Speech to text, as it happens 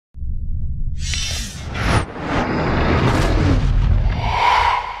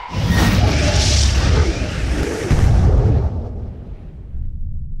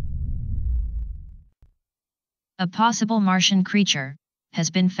A possible Martian creature has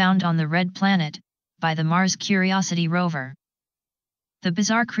been found on the Red Planet by the Mars Curiosity rover. The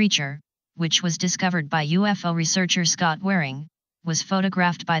bizarre creature, which was discovered by UFO researcher Scott Waring, was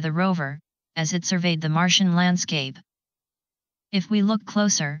photographed by the rover as it surveyed the Martian landscape. If we look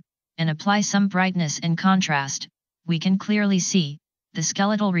closer and apply some brightness and contrast, we can clearly see the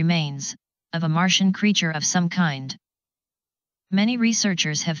skeletal remains of a Martian creature of some kind. Many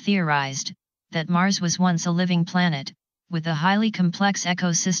researchers have theorized that Mars was once a living planet with a highly complex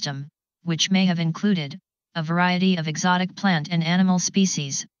ecosystem, which may have included a variety of exotic plant and animal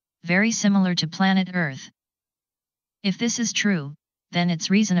species, very similar to planet Earth. If this is true, then it's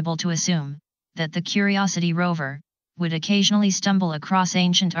reasonable to assume that the Curiosity rover would occasionally stumble across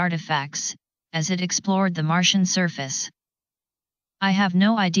ancient artifacts as it explored the Martian surface. I have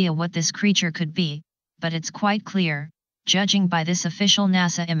no idea what this creature could be, but it's quite clear, judging by this official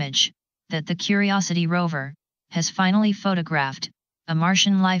NASA image, that the Curiosity rover has finally photographed a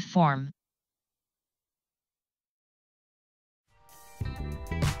Martian life form.